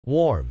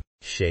Warm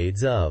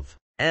shades of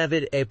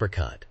Avid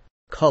Apricot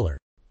color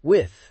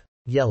with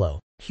yellow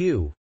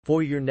hue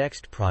for your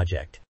next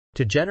project.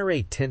 To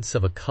generate tints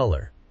of a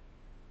color,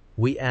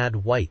 we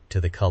add white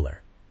to the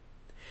color,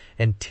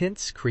 and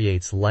tints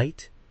creates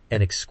light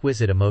and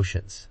exquisite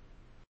emotions.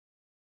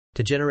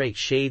 To generate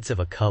shades of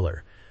a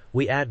color,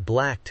 we add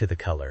black to the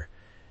color,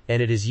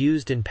 and it is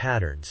used in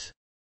patterns.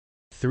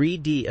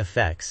 3D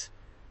effects,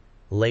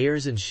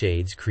 layers and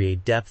shades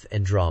create depth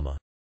and drama.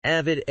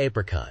 Avid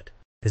Apricot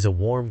is a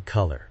warm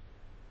color,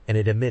 and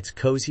it emits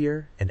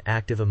cozier and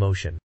active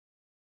emotion.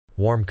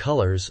 Warm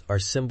colors are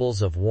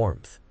symbols of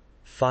warmth,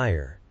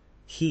 fire,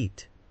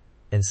 heat,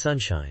 and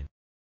sunshine.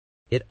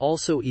 It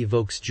also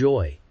evokes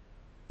joy,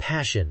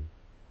 passion,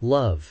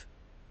 love,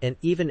 and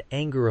even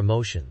anger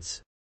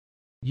emotions.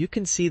 You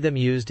can see them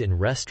used in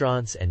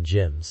restaurants and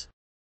gyms.